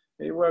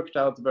it worked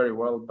out very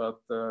well, but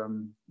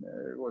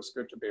it was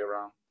good to be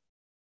around.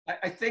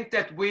 I think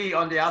that we,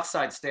 on the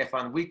outside,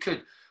 Stefan, we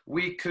could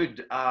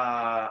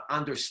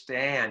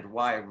understand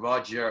why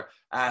Roger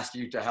asked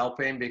you to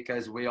help him,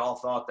 because we all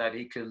thought that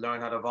he could learn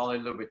how to volley a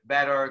little bit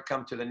better,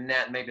 come to the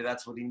net. Maybe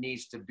that's what he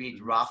needs to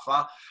beat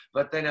Rafa.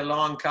 But then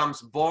along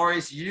comes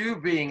Boris, you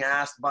being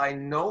asked by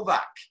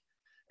Novak,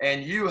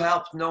 and you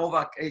helped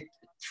Novak a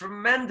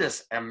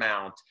tremendous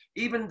amount,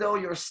 even though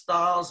your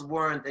styles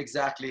weren't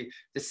exactly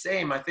the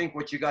same. I think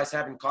what you guys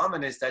have in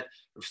common is that,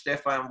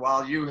 Stefan,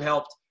 while you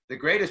helped the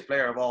greatest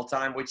player of all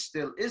time, which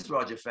still is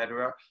Roger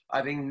Federer,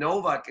 I think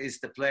Novak is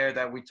the player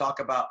that we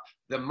talk about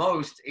the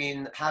most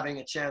in having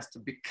a chance to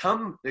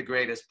become the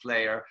greatest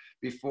player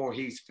before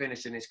he's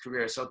finished in his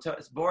career. So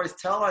Boris,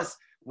 tell us,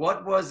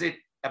 what was it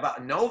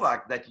about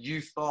Novak that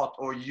you thought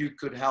or you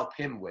could help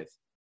him with?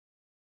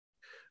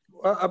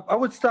 Well, I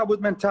would start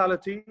with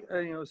mentality.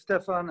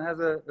 Stefan has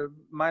a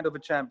mind of a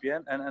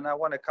champion, and I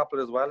won a couple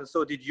as well, and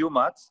so did you,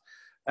 Mats.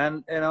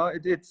 And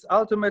it's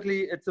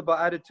ultimately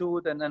about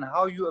attitude and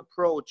how you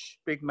approach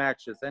big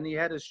matches. And he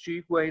had a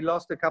streak where he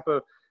lost a couple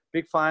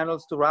big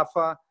finals to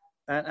Rafa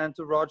and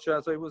to Roger,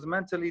 so he was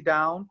mentally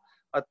down.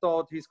 I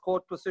thought his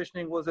court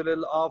positioning was a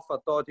little off. I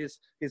thought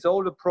his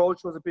whole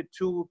approach was a bit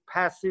too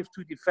passive,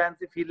 too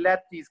defensive. He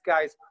let these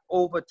guys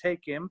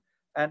overtake him,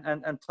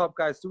 and top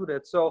guys do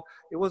that. So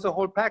it was a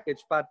whole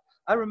package. But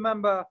I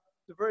remember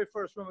the very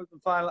first Wimbledon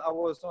final, I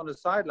was on the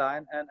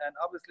sideline, and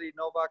obviously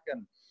Novak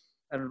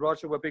and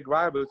Roger were big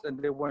rivals, and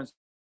they weren't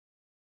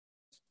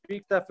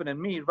speak Stefan and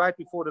me right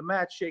before the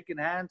match, shaking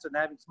hands and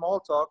having small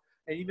talk,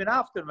 and even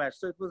after the match.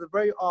 So it was a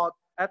very odd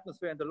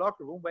atmosphere in the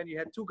locker room when you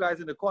had two guys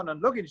in the corner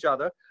and look at each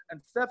other,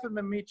 and Stefan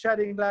and me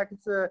chatting like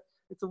it's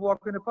a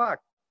walk in the park.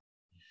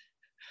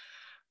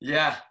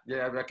 Yeah,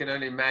 I can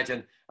only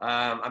imagine.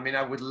 I mean,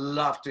 I would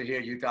love to hear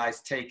you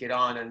guys take it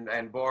on.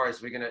 And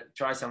Boris, we're going to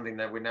try something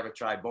that we never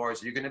tried.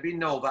 Boris, you're going to be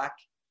Novak.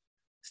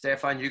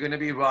 Stefan, you're going to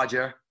be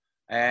Roger.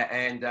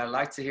 And I'd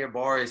like to hear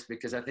Boris,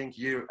 because I think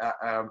you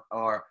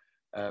are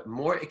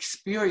more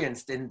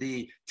experienced in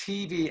the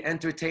TV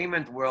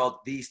entertainment world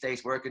these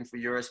days, working for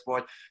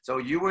Eurosport. So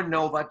you were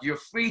Novak. You're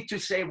free to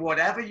say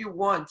whatever you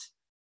want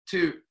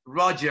to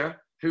Roger,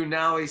 who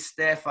now is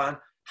Stefan.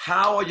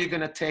 How are you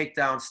going to take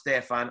down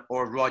Stefan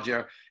or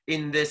Roger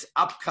in this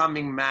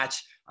upcoming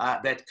match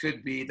that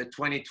could be the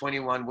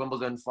 2021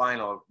 Wimbledon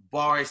final?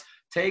 Boris,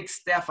 take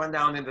Stefan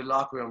down in the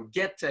locker room.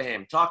 Get to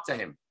him. Talk to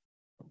him.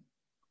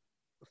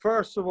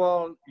 First of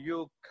all,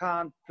 you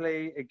can't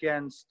play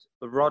against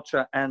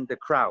Roger and the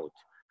crowd.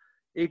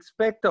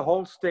 Expect the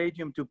whole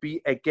stadium to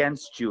be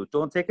against you.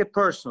 Don't take it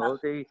personal.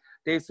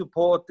 They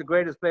support the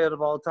greatest player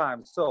of all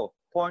time. So,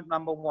 point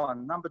number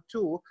one. Number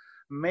two,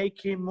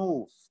 make him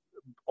move.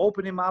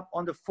 Open him up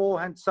on the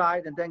forehand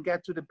side and then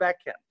get to the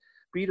backhand.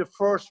 Be the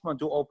first one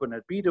to open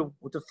it. Be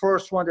the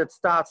first one that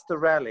starts the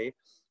rally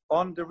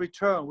on the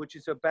return, which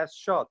is your best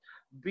shot.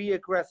 Be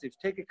aggressive.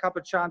 Take a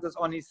couple chances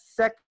on his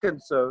second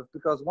serve,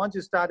 because once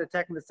you start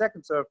attacking the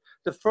second serve,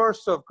 the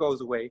first serve goes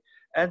away,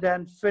 and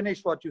then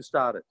finish what you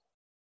started.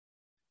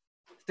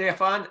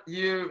 Stefan,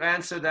 you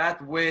answer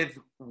that with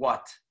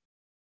what?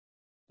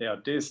 Yeah,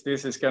 this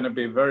is going to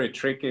be very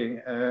tricky.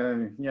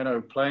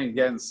 Playing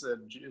against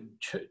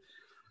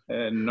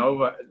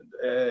Novak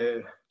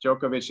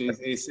Djokovic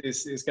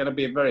is going to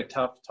be a very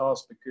tough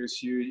task,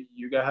 because you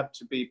have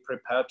to be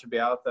prepared to be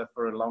out there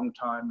for a long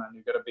time, and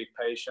you got to be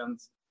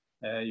patient.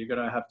 You're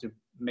going to have to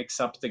mix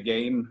up the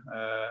game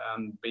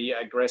and be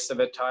aggressive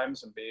at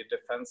times and be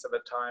defensive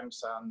at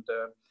times, and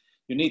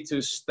you need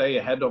to stay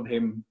ahead of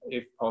him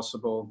if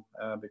possible,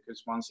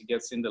 because once he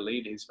gets in the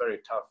lead, he's very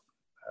tough.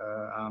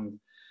 And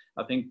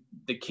I think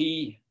the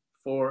key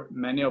for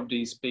many of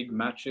these big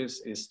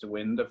matches is to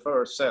win the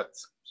first set.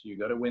 So you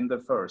got to win the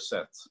first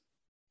set.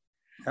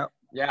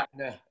 Yeah,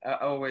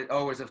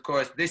 always, of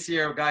course. This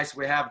year, guys,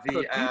 we have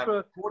the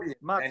 40th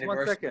Mats,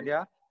 anniversary. 1 second,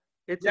 yeah?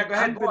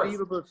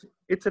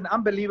 It's an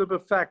unbelievable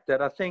fact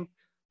that I think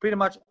pretty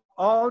much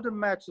all the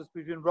matches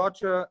between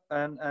Roger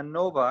and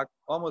Novak,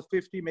 almost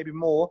 50, maybe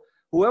more,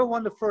 whoever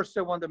won the first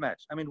set won the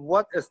match. I mean,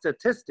 what a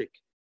statistic.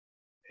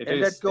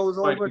 That goes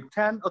over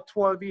 10 or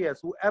 12 years.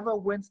 Whoever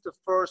wins the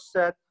first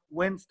set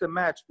wins the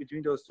match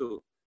between those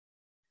two.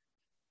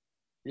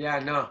 Yeah,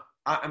 no.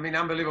 I mean,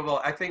 unbelievable.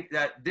 I think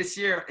that this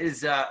year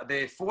is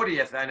the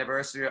 40th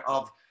anniversary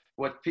of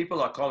what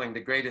people are calling the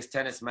greatest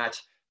tennis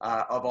match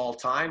of all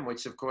time,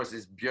 which, of course,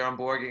 is Björn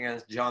Borg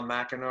against John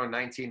McEnroe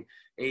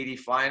 1980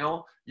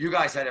 final. You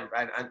guys had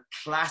a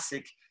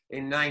classic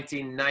in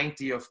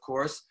 1990, of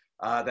course.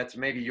 That's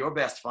maybe your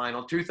best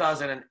final.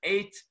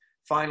 2008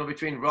 final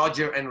between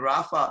Roger and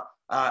Rafa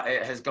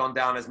has gone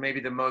down as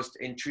maybe the most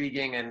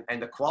intriguing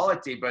and the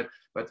quality. But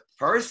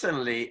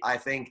personally, I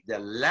think the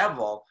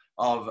level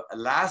of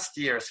last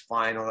year's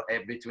final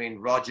between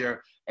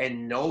Roger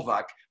and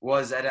Novak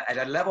was at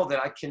a level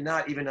that I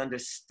cannot even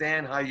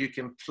understand how you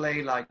can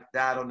play like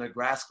that on the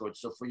grass court.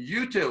 So for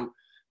you two,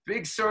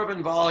 big serve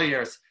and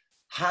volleyers,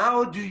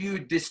 how do you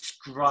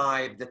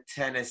describe the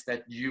tennis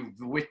that you've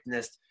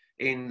witnessed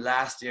in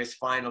last year's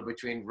final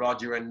between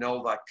Roger and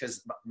Novak?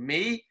 Because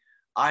me,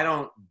 I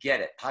don't get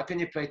it. How can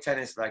you play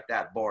tennis like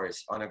that,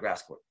 Boris, on a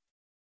grass court?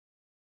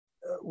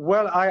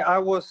 Well, I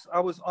was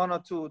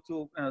honored to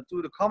do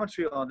the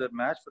commentary on that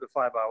match for the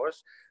 5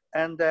 hours,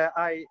 and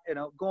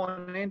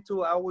going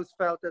into, I always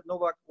felt that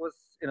Novak was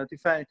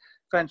defending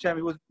champion.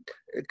 He was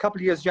a couple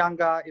of years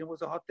younger. It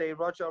was a hot day.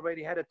 Roger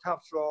already had a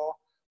tough draw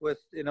with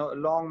a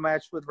long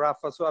match with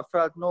Rafa, so I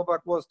felt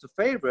Novak was the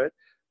favorite.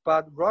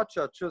 But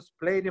Roger just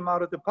played him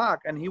out of the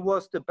park, and he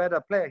was the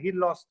better player. He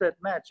lost that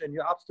match, and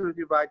you're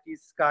absolutely right.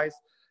 These guys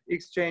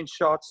exchange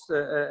shots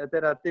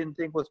that I didn't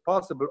think was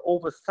possible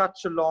over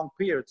such a long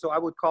period. So I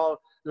would call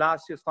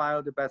last year's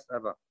final the best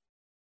ever.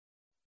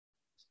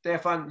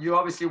 Stefan, you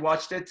obviously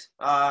watched it.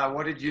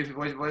 What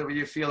were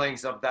your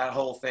feelings of that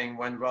whole thing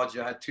when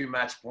Roger had 2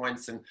 match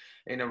points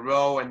in a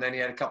row, and then he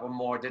had a couple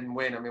more, didn't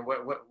win? I mean,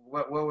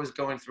 what was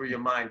going through your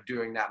mind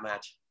during that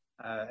match?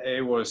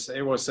 It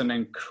was an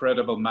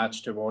incredible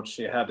match to watch.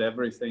 He had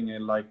everything,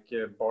 and like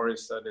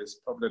Boris said, is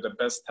probably the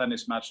best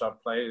tennis match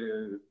I've played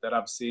that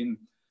I've seen.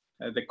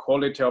 The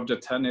quality of the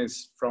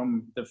tennis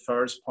from the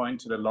first point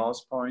to the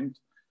last point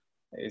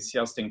is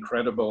just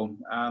incredible.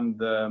 And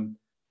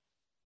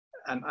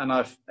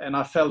And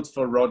I felt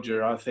for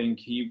Roger. I think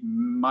he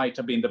might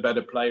have been the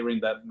better player in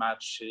that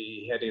match.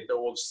 He had it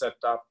all set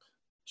up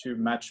to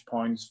match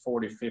points,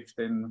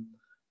 40-15.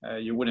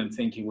 You wouldn't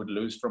think he would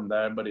lose from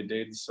there, but he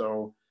did.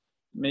 So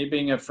me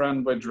being a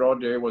friend with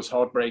Roger, it was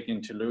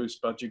heartbreaking to lose,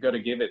 but you got to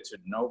give it to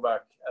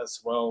Novak as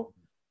well,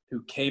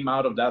 who came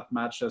out of that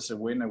match as a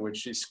winner,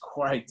 which is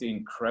quite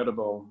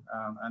incredible.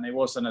 And it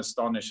was an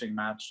astonishing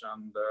match,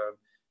 and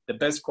the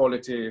best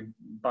quality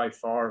by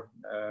far.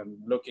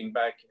 Looking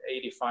back,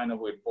 80 final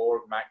with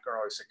Borg,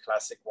 McEnroe is a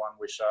classic one,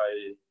 which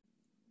I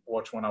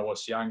watched when I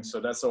was young. So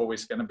that's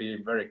always going to be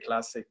very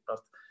classic. But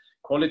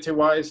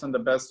quality-wise, and the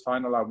best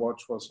final I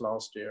watched was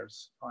last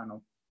year's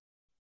final.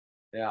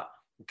 Yeah,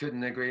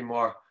 couldn't agree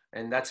more.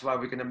 And that's why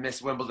we're going to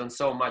miss Wimbledon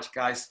so much,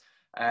 guys,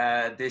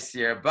 this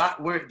year. But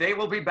they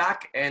will be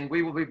back, and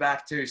we will be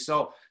back too.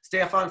 So,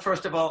 Stefan,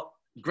 first of all,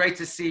 great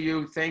to see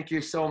you. Thank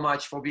you so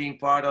much for being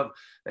part of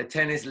the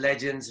Tennis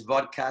Legends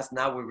podcast.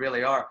 Now we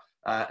really are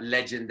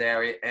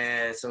legendary.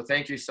 So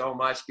thank you so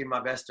much. Give my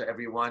best to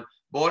everyone.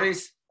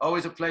 Boris,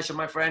 always a pleasure,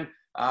 my friend.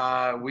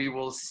 We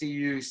will see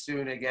you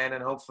soon again,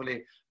 and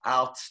hopefully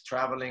out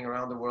traveling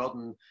around the world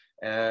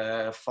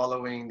and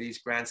following these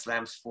Grand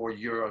Slams for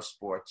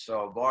Eurosport.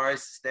 So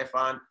Boris,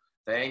 Stefan,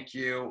 thank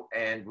you,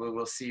 and we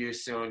will see you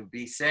soon.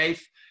 Be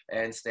safe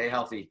and stay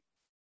healthy.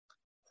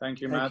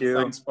 Thank you, Matt. Thank you.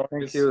 Thanks, Boris.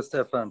 Thank you,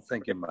 Stefan.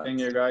 Thank you, Matt. Thank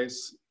you,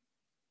 guys.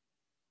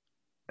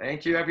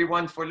 Thank you,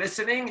 everyone, for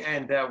listening,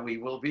 and we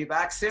will be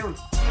back soon.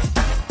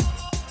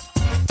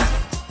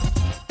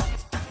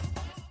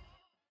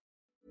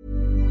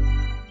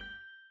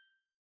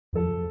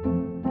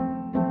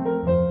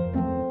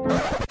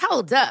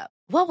 Hold up.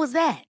 What was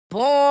that?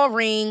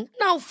 Boring.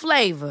 No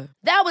flavor.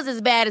 That was as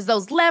bad as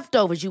those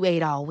leftovers you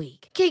ate all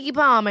week. Keke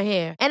Palmer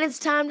here, and it's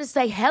time to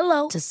say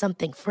hello to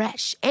something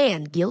fresh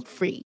and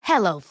guilt-free.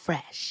 Hello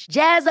Fresh.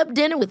 Jazz up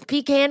dinner with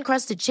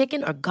pecan-crusted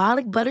chicken or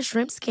garlic butter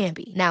shrimp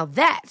scampi. Now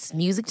that's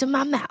music to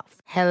my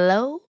mouth.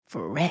 Hello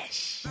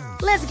Fresh.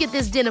 Let's get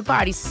this dinner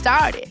party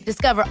started.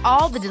 Discover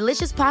all the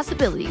delicious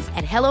possibilities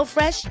at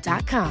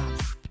hellofresh.com.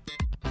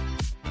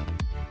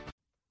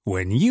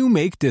 When you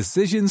make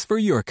decisions for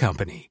your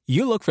company,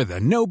 you look for the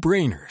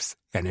no-brainers.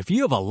 And if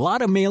you have a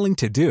lot of mailing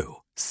to do,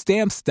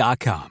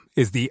 Stamps.com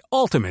is the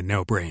ultimate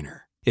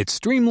no-brainer. It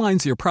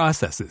streamlines your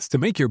processes to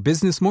make your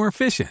business more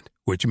efficient,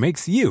 which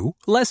makes you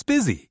less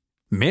busy.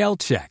 Mail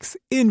checks,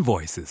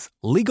 invoices,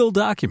 legal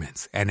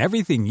documents, and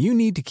everything you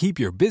need to keep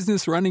your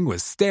business running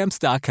with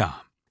Stamps.com.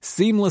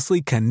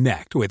 Seamlessly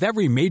connect with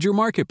every major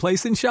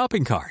marketplace and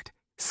shopping cart.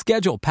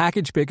 Schedule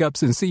package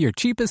pickups and see your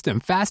cheapest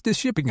and fastest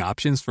shipping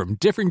options from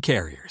different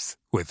carriers,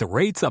 with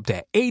rates up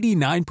to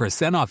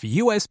 89% off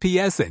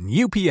USPS and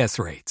UPS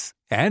rates.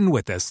 And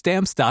with the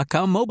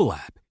Stamps.com mobile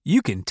app,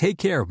 you can take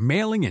care of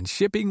mailing and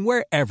shipping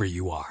wherever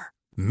you are.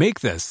 Make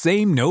the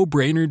same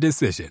no-brainer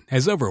decision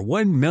as over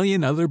 1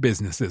 million other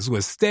businesses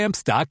with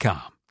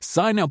Stamps.com.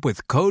 Sign up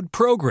with code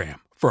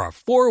PROGRAM for a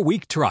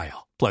 4-week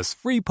trial, plus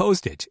free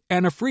postage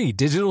and a free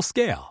digital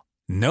scale.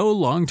 No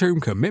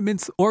long-term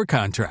commitments or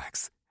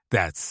contracts.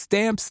 That's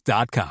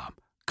Stamps.com.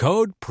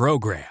 Code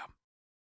PROGRAM.